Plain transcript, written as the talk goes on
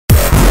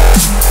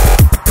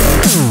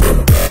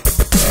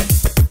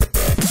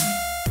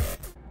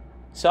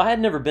So I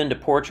had never been to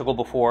Portugal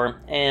before,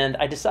 and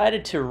I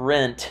decided to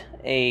rent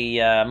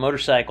a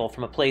motorcycle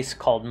from a place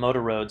called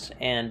Motor Roads,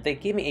 and they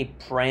gave me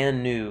a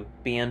brand new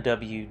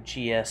BMW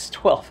GS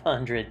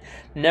 1200,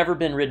 never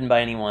been ridden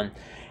by anyone.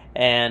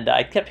 And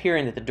I kept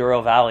hearing that the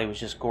Douro Valley was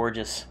just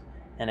gorgeous,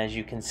 and as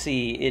you can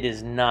see, it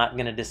is not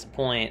going to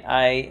disappoint.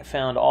 I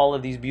found all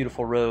of these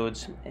beautiful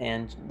roads,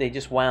 and they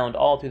just wound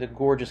all through the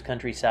gorgeous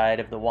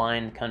countryside of the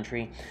wine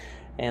country,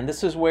 and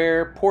this is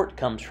where port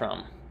comes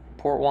from.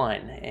 Port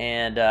wine,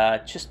 and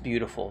just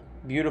beautiful,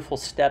 beautiful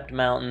stepped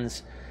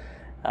mountains,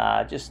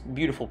 just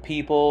beautiful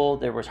people.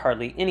 There was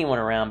hardly anyone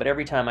around, but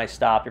every time I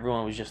stopped,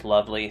 everyone was just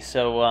lovely.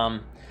 So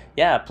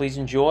yeah, please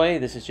enjoy.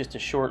 This is just a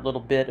short little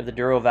bit of the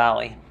Douro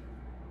Valley.